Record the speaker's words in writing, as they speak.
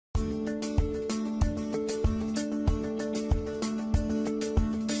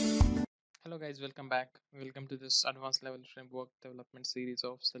guys, welcome back. Welcome to this advanced level framework development series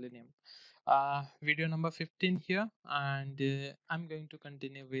of Selenium. Video number 15 here, and I'm going to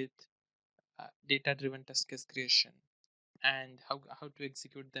continue with data-driven test case creation and how to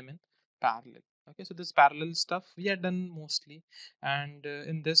execute them in parallel. Okay, so this parallel stuff we are done mostly, and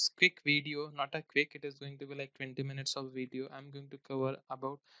in this quick video, not a quick, it is going to be like 20 minutes of video. I'm going to cover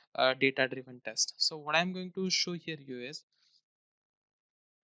about data-driven test. So what I'm going to show here you is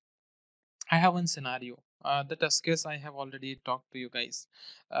I have one scenario. The test case I have already talked to you guys.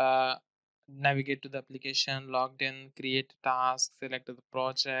 Uh, Navigate to the application, logged in, create a task, select the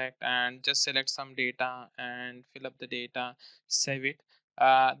project, and just select some data and fill up the data, save it.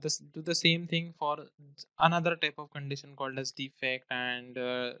 This do the same thing for another type of condition called as defect and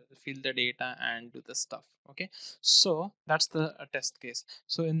fill the data and do the stuff. Okay, so that's the test case.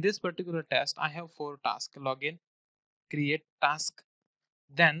 So in this particular test, I have four tasks: login, create task,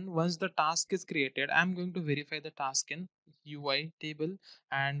 then once the task is created, I'm going to verify the task in UI table.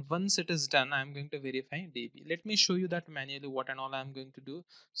 And once it is done, I'm going to verify DB. Let me show you that manually what and all I'm going to do.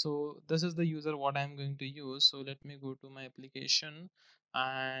 So this is the user what I'm going to use. So let me go to my application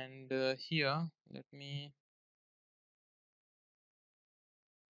and here, let me,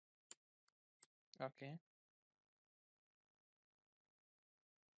 okay.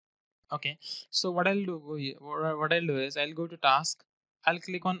 Okay. So what I'll do, what I'll do is I'll go to task. I'll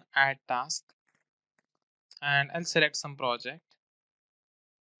click on add task and I'll select some project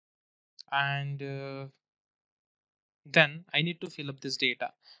and then I need to fill up this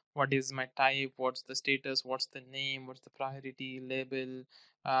data. What is my type? What's the status? What's the name? What's the priority label?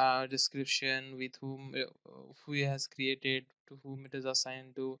 Description with who has created, to whom it is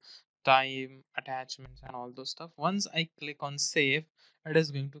assigned to, time, attachments, and all those stuff. Once I click on save, it is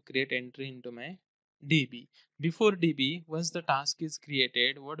going to create entry into my DB. Before DB, once the task is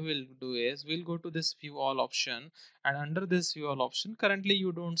created, what we'll do is we'll go to this view all option, and under this view all option, currently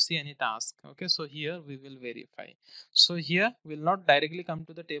you don't see any task. Okay, so here we will verify. So here we'll not directly come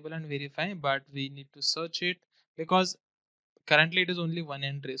to the table and verify, but we need to search it because currently it is only one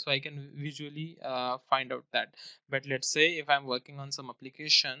entry, so I can visually find out that. But let's say if I'm working on some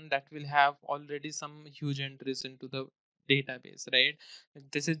application that will have already some huge entries into the database, right?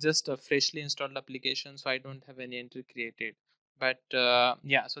 This is just a freshly installed application, so I don't have any entry created. But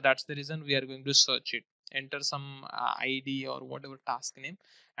yeah, so that's the reason we are going to search it. Enter some ID or whatever task name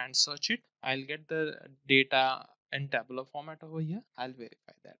and search it. I'll get the data in tabular format over here. I'll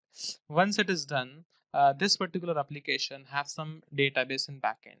verify that. Once it is done, this particular application has some database in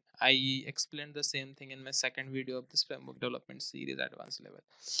backend. I explained the same thing in my second video of this framework development series advanced level.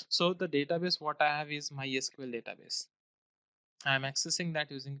 So the database what I have is MySQL database. I'm accessing that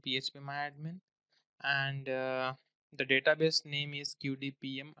using phpMyAdmin, and the database name is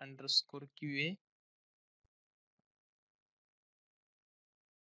qdpm underscore qa.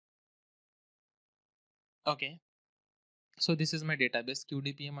 Okay, so this is my database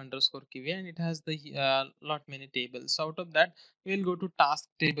qdpm underscore qa, and it has the lot many tables. So out of that, we'll go to task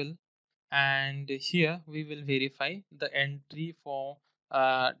table, and here we will verify the entry for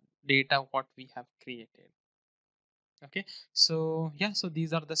data what we have created. Okay, so yeah, so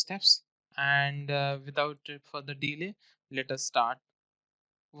these are the steps, and without further delay, let us start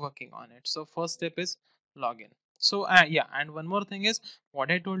working on it. So first step is login. So yeah, and one more thing is what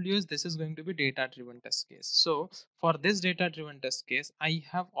I told you is this is going to be data driven test case. So for this data driven test case, I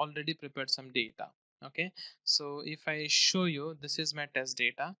have already prepared some data. Okay, so if I show you, this is my test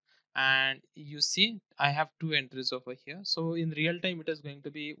data, and you see I have two entries over here. So in real time it is going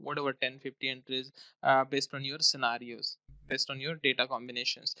to be whatever 10-50 entries based on your scenarios, based on your data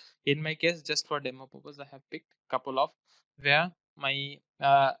combinations. In my case, just for demo purpose, I have picked couple of where my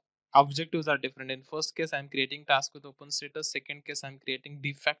objectives are different. In first case, I'm creating task with open status. Second case, I'm creating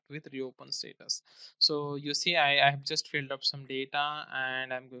defect with reopen status. So you see, I have just filled up some data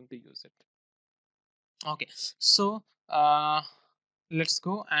and I'm going to use it. Okay, so let's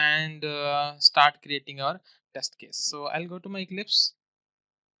go and start creating our test case. So I'll go to my Eclipse.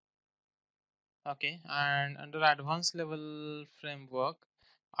 Okay, and under advanced level framework,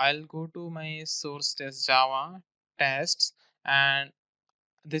 I'll go to my source test Java tests, and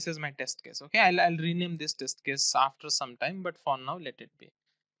this is my test case. Okay, I'll rename this test case after some time, but for now let it be.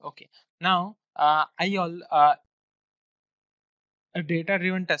 Okay, now a data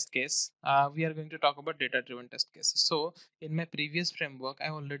driven test case, we are going to talk about data driven test cases. So in my previous framework I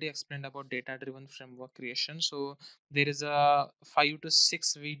already explained about data driven framework creation. So there is a 5 to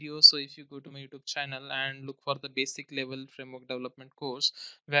 6 videos. So if you go to my YouTube channel and look for the basic level framework development course,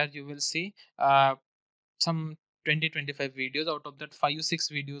 where you will see some 20-25 videos. Out of that,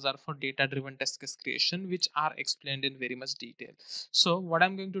 5-6 videos are for data driven test case creation, which are explained in very much detail. So what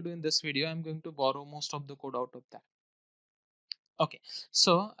I'm going to do in this video, I'm going to borrow most of the code out of that. Okay,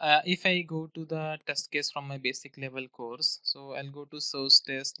 so if I go to the test case from my basic level course, so I'll go to source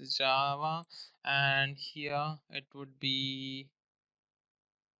test Java, and here it would be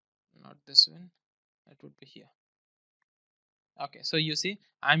not this one, it would be here. Okay, so you see,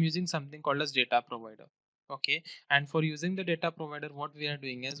 I'm using something called as data provider. Okay, and for using the data provider, what we are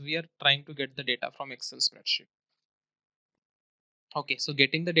doing is we are trying to get the data from Excel spreadsheet. Okay, so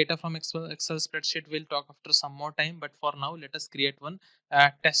getting the data from Excel spreadsheet we'll talk after some more time, but for now, let us create one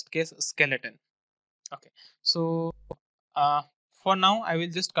test case skeleton. Okay, so uh, for now, I will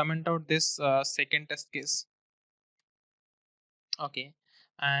just comment out this second test case. Okay,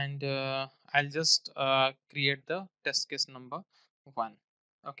 and I'll just create the test case number 1.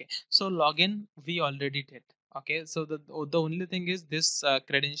 Okay, so login we already did. Okay, so the only thing is this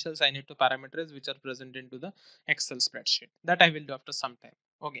credentials I need to parameterize, which are present into the Excel spreadsheet. That I will do after some time.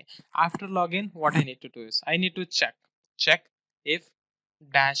 Okay, after login, what I need to do is I need to check if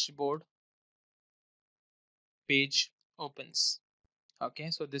dashboard page opens. Okay,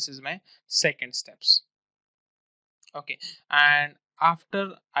 so this is my second steps. Okay, and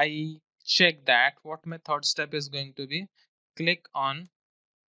after I check that, what my third step is going to be, click on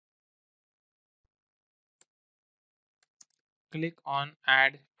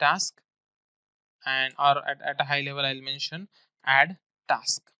add task, and or at a high level I'll mention add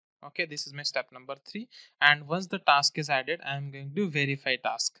task. Okay, this is my step number 3, and once the task is added, I'm going to verify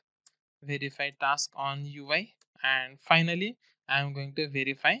task on UI, and finally I'm going to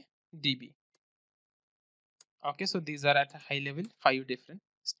verify DB. Okay, so these are at a high level 5 different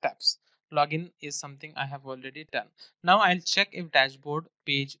steps. Login is something I have already done. Now I'll check if dashboard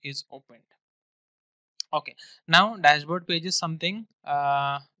page is opened. Okay, now dashboard page is something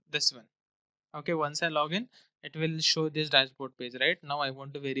this one. Okay, once I log in, it will show this dashboard page, right? Now I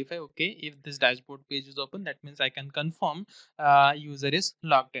want to verify, okay, if this dashboard page is open, that means I can confirm user is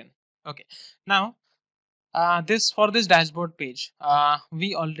logged in. Okay, now this for this dashboard page,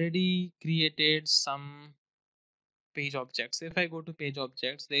 we already created some page objects. If I go to page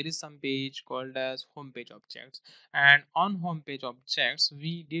objects, there is some page called as home page objects, and on home page objects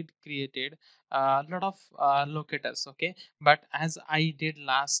we did created a lot of locators. Okay, but as I did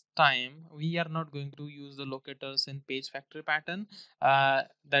last time, we are not going to use the locators in page factory pattern.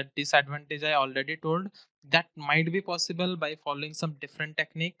 That disadvantage I already told. That might be possible by following some different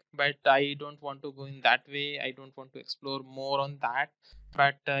technique, but I don't want to go in that way. I don't want to explore more on that,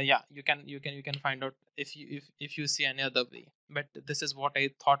 but yeah, you can find out if you see any other way, but this is what I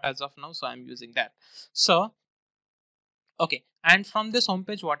thought as of now, so I'm using that. So okay, and from this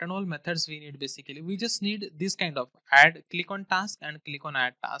homepage, what and all methods we need, basically we just need this kind of add, click on task and click on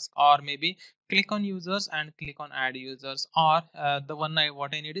add task, or maybe click on users and click on add users, or the one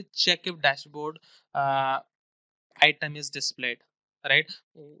what I need is check if dashboard uh, item is displayed, right?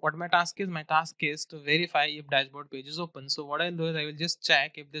 What my task is to verify if dashboard page is open. So what I'll do is I will just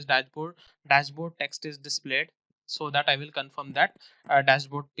check if this dashboard text is displayed, so that I will confirm that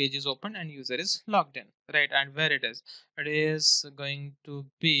dashboard page is open and user is logged in, right? And where it is going to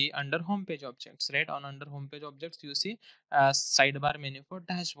be under home page objects, right? On under home page objects, you see sidebar menu for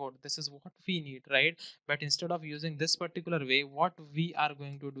dashboard. This is what we need, right? But instead of using this particular way, what we are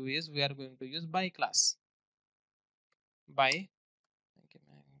going to do is we are going to use by class. By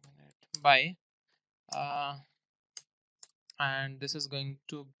by and this is going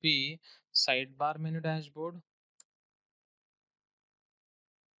to be sidebar menu dashboard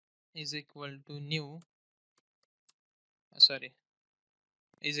is equal to new sorry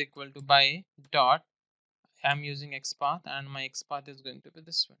is equal to by dot, I'm using XPath, and my XPath is going to be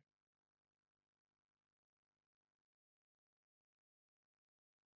this one.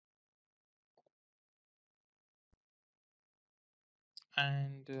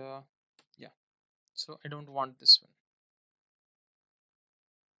 And yeah, so I don't want this one.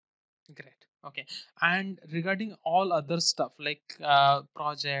 Great. Okay. And regarding all other stuff like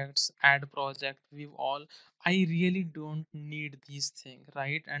projects, add project, we've all, I really don't need these things,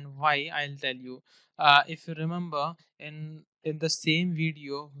 right? And why? I'll tell you. If you remember, in the same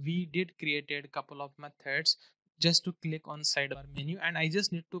video, we did created a couple of methods just to click on sidebar menu, and I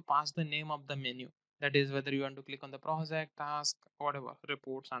just need to pass the name of the menu. That is whether you want to click on the project, task, whatever,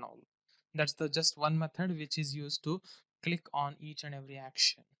 reports, and all. That's the just one method which is used to click on each and every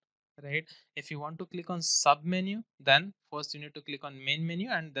action, right? If you want to click on sub menu, then first you need to click on main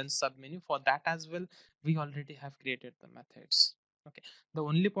menu and then sub menu. For that as well, we already have created the methods. Okay, the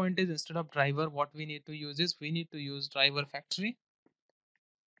only point is instead of driver, what we need to use is we need to use driver factory.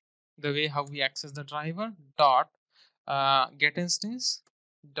 The way how we access the driver dot get instance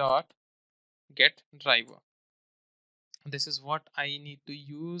dot get driver. This is what I need to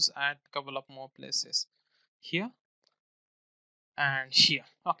use at couple of more places, here and here.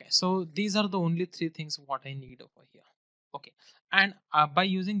 Okay, so these are the only three things what I need over here. Okay, and by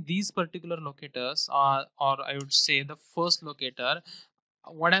using these particular locators, or I would say the first locator,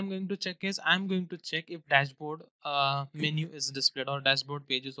 what I'm going to check is I'm going to check if dashboard menu is displayed or dashboard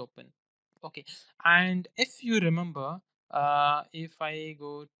page is open. Okay, and if you remember, if I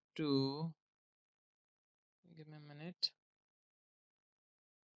go to, give me a minute,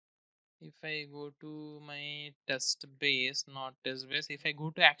 if I go to my test base, not test base, if I go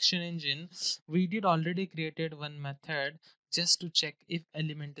to action engine, we did already created one method just to check if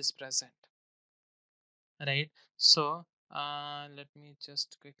element is present, right? So let me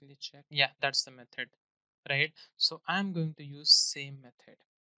just quickly check. Yeah, that's the method, right? So I'm going to use same method.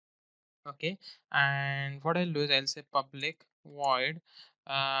 Okay, and what I'll do is I'll say public void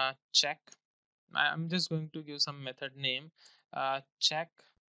check. I'm just going to give some method name, check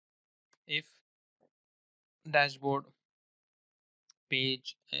if dashboard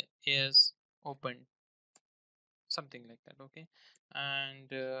page is open, something like that. Okay,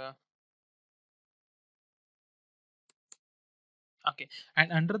 and okay,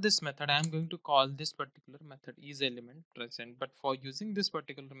 and under this method I'm going to call this particular method is element present, but for using this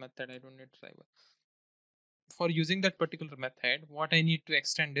particular method I don't need driver. For using that particular method, what I need to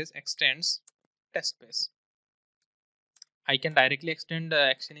extend is extends test base. I can directly extend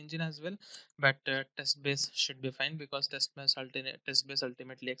action engine as well, but test base should be fine because test base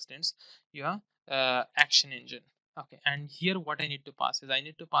ultimately extends your action engine. Okay, and here what I need to pass is I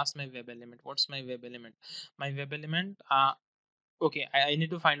need to pass my web element. What's my web element? My web element, okay, I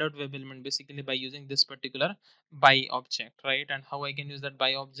need to find out web element basically by using this particular by object, right? And how I can use that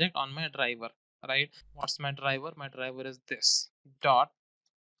by object on my driver, right? What's my driver? My driver is this dot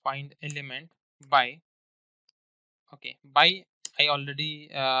find element by. Okay, by I already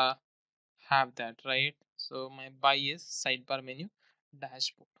have that, right? So my by is sidebar menu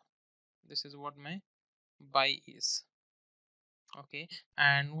dashboard. This is what my by is. Okay,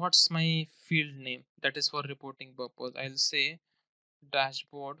 and what's my field name? That is for reporting purpose. I'll say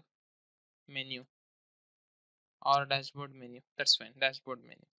dashboard menu or dashboard menu. That's fine, dashboard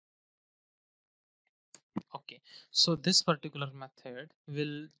menu. Okay, so this particular method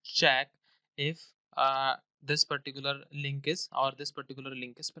will check if this particular link is or this particular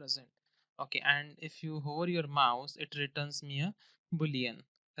link is present. Okay, and if you hover your mouse, it returns me a boolean,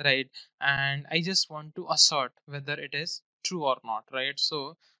 right? And I just want to assert whether it is true or not, right?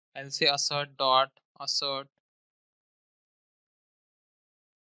 So I'll say assert dot assert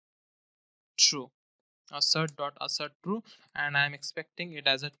true, assert dot assert true, and I'm expecting it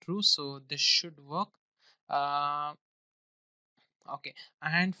as a true, so this should work. uh, Okay,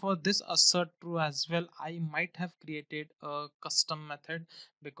 and for this assert true as well, I might have created a custom method,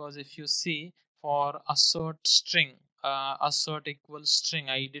 because if you see for assert string, assert equals string,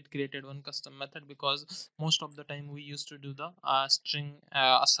 I did created one custom method because most of the time we used to do the string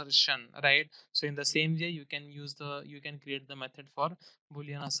assertion, right? So in the same way, you can create the method for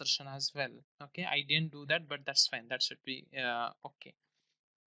boolean assertion as well. Okay, I didn't do that, but that's fine. That should be okay,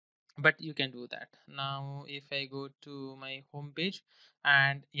 but you can do that. Now if I go to my home page,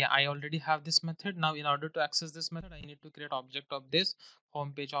 and yeah, I already have this method. Now in order to access this method, I need to create object of this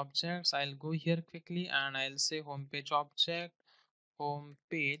home page objects. I'll go here quickly and I'll say home page object home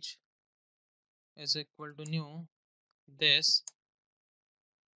page is equal to new this.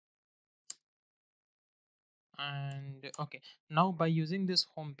 And okay, now by using this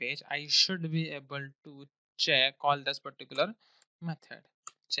home page, I should be able to check all this particular method,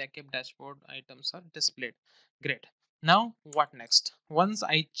 check if dashboard items are displayed. Great. Now what next? Once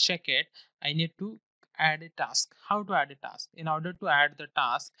I check it, I need to add a task. How to add a task? In order to add the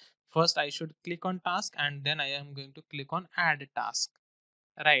task, first I should click on task and then I am going to click on add a task,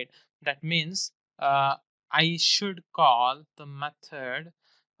 right? That means I should call the method,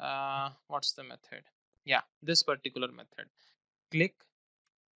 what's the method? Yeah, this particular method, click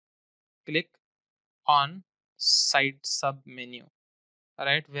click on side sub menu,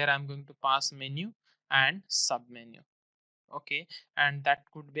 right, where I'm going to pass menu and sub menu. Okay, and that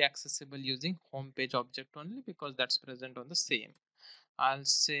could be accessible using home page object only because that's present on the same. I'll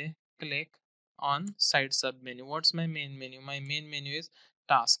say click on side sub menu. What's my main menu? My main menu is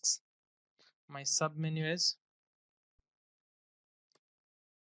tasks. My sub menu is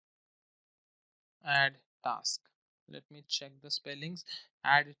add task, Let me check the spellings.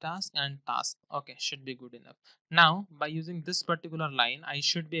 Add task and task. Okay, should be good enough. Now by using this particular line, I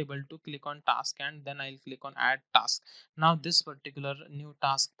should be able to click on task and then I'll click on add task. Now this particular new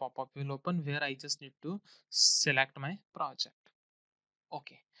task pop-up will open where I just need to select my project.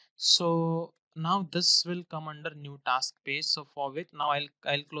 Okay, so now this will come under new task page. So for which now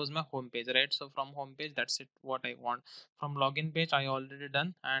I'll close my home page, right? So from home page, that's it what I want. From login page I already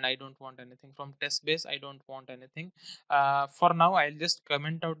done and I don't want anything. From test base I don't want anything. For now I'll just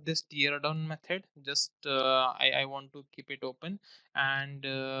comment out this tear down method. Just I want to keep it open and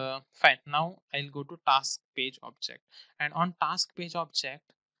fine. Now I'll go to task page object, and on task page object,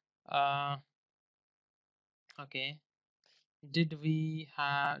 uh, okay, did we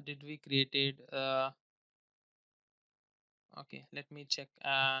created okay, let me check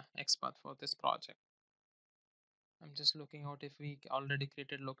XPath for this project. I'm just looking out if we already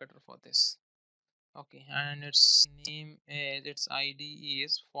created locator for this. Okay, and its name is, its ID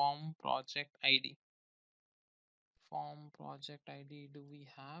is form project ID. Form project ID, do we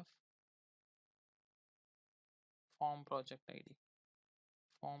have form project ID?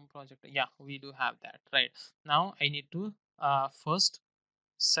 Form project, yeah, we do have that. Right, now I need to first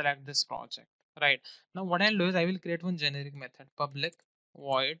select this project. Right, now what I'll do is I will create one generic method, public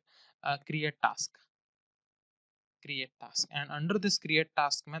void create task, and under this create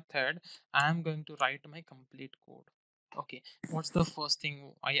task method I am going to write my complete code. Okay, what's the first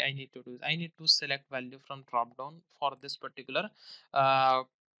thing I need to do is I need to select value from drop down for this particular uh,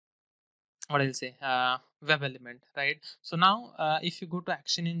 what I'll say web element, right? So now if you go to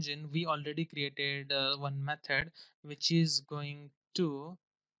action engine, we already created one method which is going to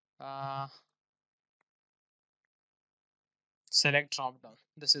uh, select drop down.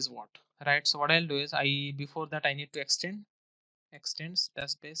 This is what, right? So what I'll do is I, before that I need to extends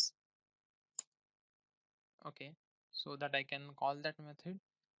test space. Okay, so that I can call that method.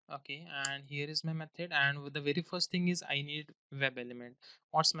 Okay, and here is my method, and with the very first thing is I need web element.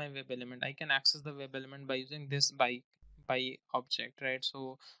 What's my web element? I can access the web element by using this by object, right?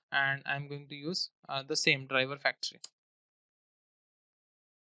 So, and I'm going to use the same driver factory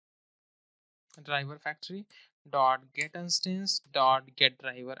dot get instance dot get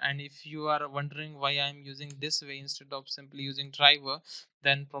driver. And if you are wondering why I'm using this way instead of simply using driver,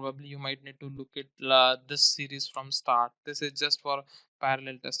 then probably you might need to look at this series from start. This is just for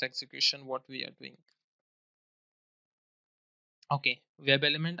parallel test execution what we are doing. Okay, web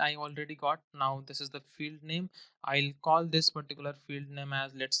element I already got. Now this is the field name. I'll call this particular field name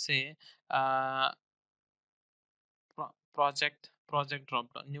as, let's say, uh, project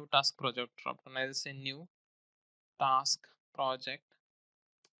dropdown, new task project dropdown. I'll say new task project.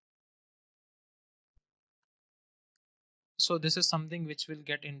 So this is something which will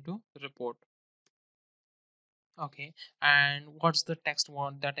get into report. Okay, and what's the text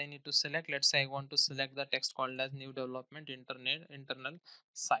word that I need to select? Let's say I want to select the text called as new development internet internal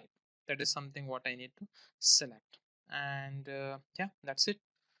site. That is something what I need to select. And yeah, that's it.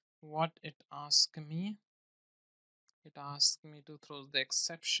 What it asks me, it asks me to throw the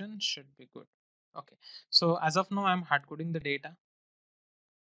exception, should be good. Okay, so as of now I'm hard coding the data.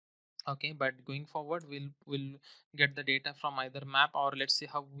 Okay, but going forward we'll get the data from either map, or let's see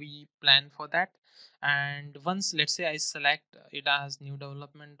how we plan for that. And once, let's say, I select it as new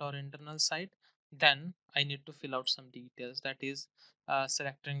development or internal site, then I need to fill out some details, that is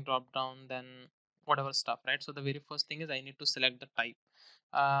selecting drop down, then whatever stuff, right? So the very first thing is I need to select the type.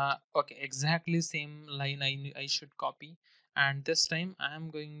 Okay, exactly same line I should copy, and this time I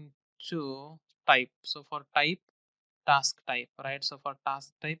am going to type. So for type, task type, right? So for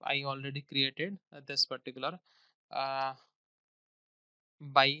task type I already created this particular uh,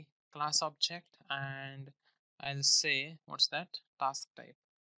 by class object, and I'll say what's that, task type,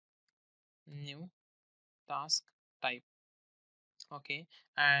 new task type. Okay,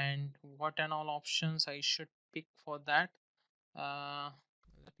 and what and all options I should pick for that? uh,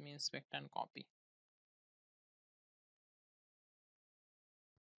 Let me inspect and copy.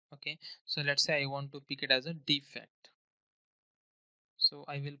 Okay, so let's say I want to pick it as a defect, so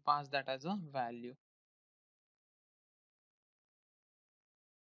I will pass that as a value.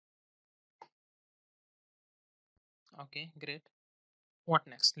 Okay, great. What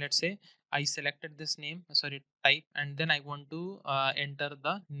next? Let's say I selected this name, sorry, type, and then I want to enter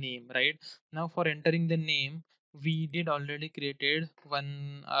the name, right? Now for entering the name, we did already created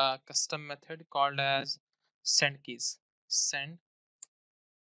one custom method called as send keys. Send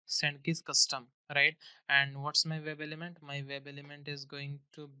keys custom, right? And what's my web element? My web element is going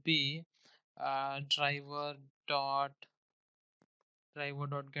to be driver dot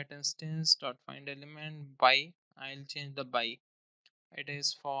get instance dot find element by, I'll change the by. It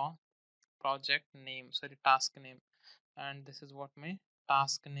is for project name, sorry, task name. And this is what my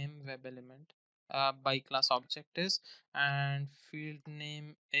task name web element by class object is, and field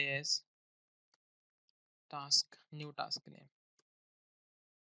name is task, new task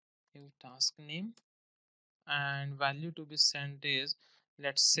name, and value to be sent is,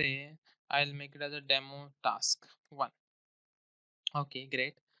 let's say I'll make it as a demo task 1. Okay,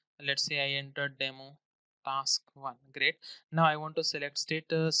 great. Let's say I entered demo task 1. Great. Now I want to select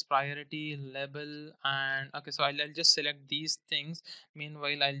status, priority, label, and okay, so I'll just select these things.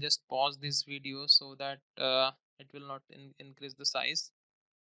 Meanwhile, I'll just pause this video so that it will not increase the size.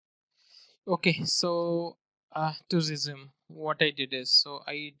 Okay, so to resume, what I did is, so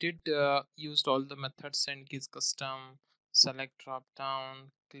I did used all the methods: send keys custom, select drop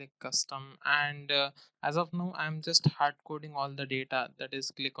down, click custom, and as of now, I'm just hard coding all the data. That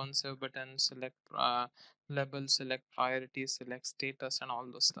is, click on save button, select label, select priority, select status, and all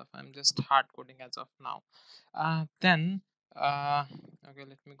those stuff. I'm just hard coding as of now. Then. Uh, okay,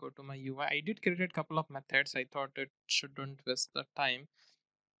 let me go to my UI. I did create a couple of methods. I thought it shouldn't waste the time.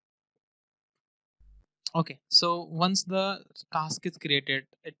 Okay, so once the task is created,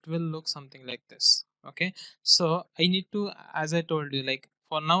 it will look something like this. Okay, so I need to, as I told you, like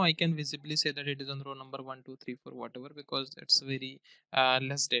for now, I can visibly say that it is on row number 1, 2, 3, 4, whatever, because it's very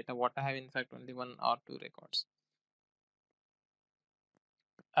less data. What I have, in fact, only 1 or 2 records.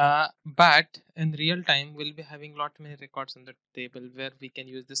 But in real time, we'll be having lot many records in the table where we can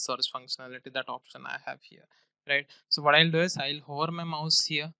use this search functionality, that option I have here, right? So what I'll do is I'll hover my mouse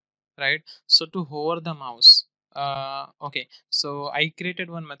here, right? So to hover the mouse, okay, so I created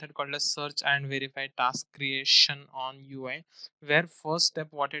one method called as search and verify task creation on UI, where first step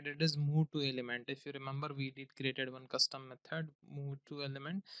what I did is move to element. If you remember, we did created one custom method, move to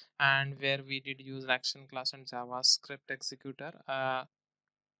element, and where we did use action class and JavaScript executor.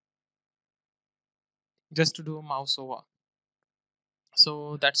 Just to do mouse over.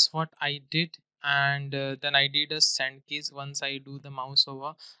 So that's what I did, and then I did a send keys. Once I do the mouse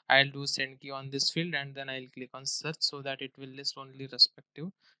over, I'll do send key on this field, and then I'll click on search so that it will list only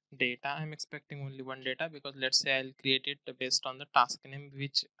respective data. I'm expecting only one data because let's say I'll create it based on the task name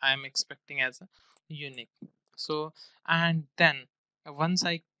which I'm expecting as a unique. So, and then once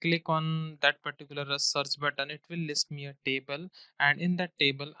I click on that particular search button, it will list me a table, and in that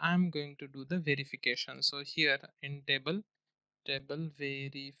table I'm going to do the verification. So here in table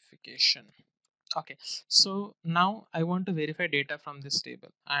verification. Okay, so now I want to verify data from this table,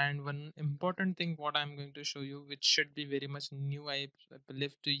 and one important thing what I'm going to show you, which should be very much new, I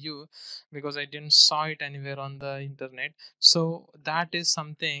believe, to you, because I didn't saw it anywhere on the internet. So that is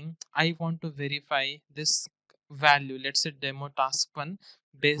something I want to verify this value, let's say demo task 1,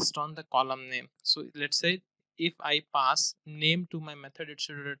 based on the column name. So let's say if I pass name to my method, it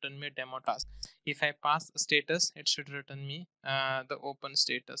should return me demo task. If I pass status, it should return me the open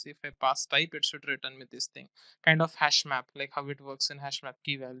status. If I pass type, it should return me this thing, kind of hash map, like how it works in hash map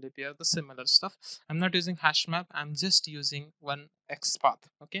key value pair, the similar stuff. I'm not using hash map, I'm just using one XPath.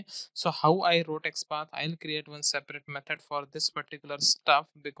 Okay, so how I wrote XPath, I'll create one separate method for this particular stuff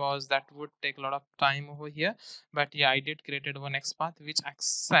because that would take a lot of time over here. But yeah, I did created one XPath which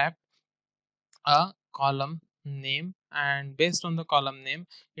accept a column name, and based on the column name,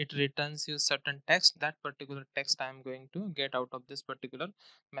 it returns you certain text. That particular text I am going to get out of this particular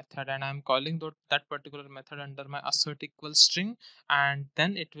method, and I'm calling that particular method under my assert equal string, and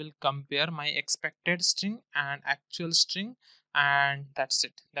then it will compare my expected string and actual string, and that's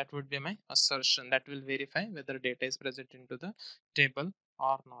it. That would be my assertion that will verify whether data is present into the table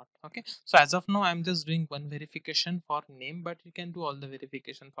or not. Okay, so as of now I'm just doing one verification for name, but you can do all the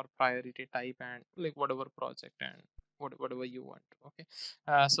verification for priority, type, and like whatever project and whatever you want. Okay,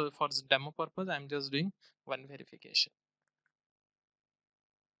 so for this demo purpose I'm just doing one verification.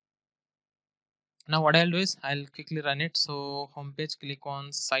 Now what I'll do is I'll quickly run it. So homepage, click on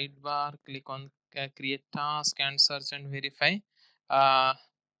sidebar, click on create task and search and verify uh,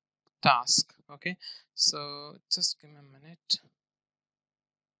 task. Okay, so just give me a minute.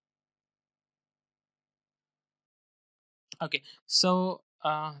 Okay, so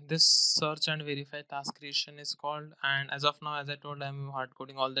this search and verify task creation is called, and as of now, as I told, I'm hard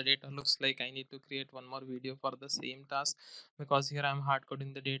coding all the data. Looks like I need to create one more video for the same task because here I'm hard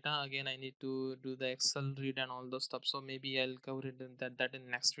coding the data. Again, I need to do the Excel read and all those stuff. So maybe I'll cover it in that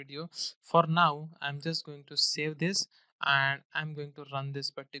in next video. For now, I'm just going to save this and I'm going to run this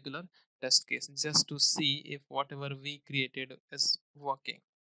particular test case just to see if whatever we created is working.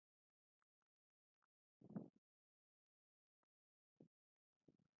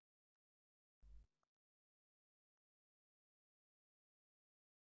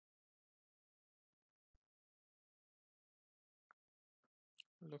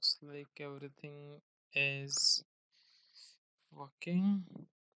 Looks like everything is working.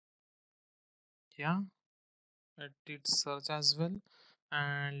 Yeah, it did search as well.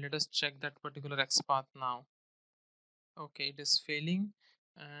 And let us check that particular XPath now. Okay, it is failing.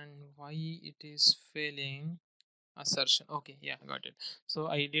 And why it is failing? Assertion. Okay, yeah, got it. So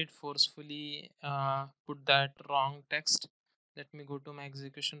I did forcefully put that wrong text. Let me go to my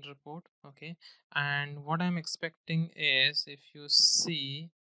execution report. Okay, and what I'm expecting is, if you see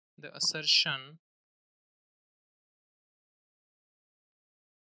the assertion,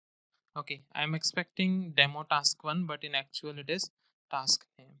 okay, I'm expecting demo task 1, but in actual it is task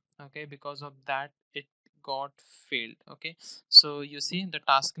name. Okay, because of that it got failed. Okay, so you see the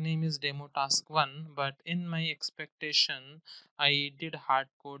task name is demo task 1, but in my expectation I did hard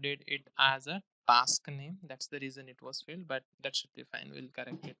coded it as a task name. That's the reason it was failed, but that should be fine. We'll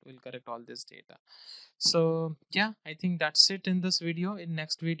correct it. We'll correct all this data. So yeah, I think that's it in this video. In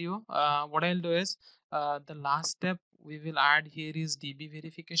next video, what I'll do is, the last step we will add here is DB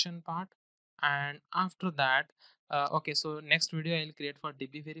verification part. And after that, okay, so next video I'll create for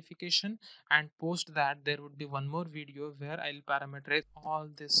DB verification, and post that there would be one more video where I'll parameterize all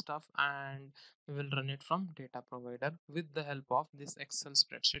this stuff, and we will run it from data provider with the help of this Excel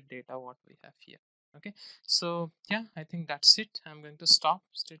spreadsheet data what we have here. Okay, so yeah, I think that's it. I'm going to stop.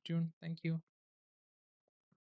 Stay tuned. Thank you.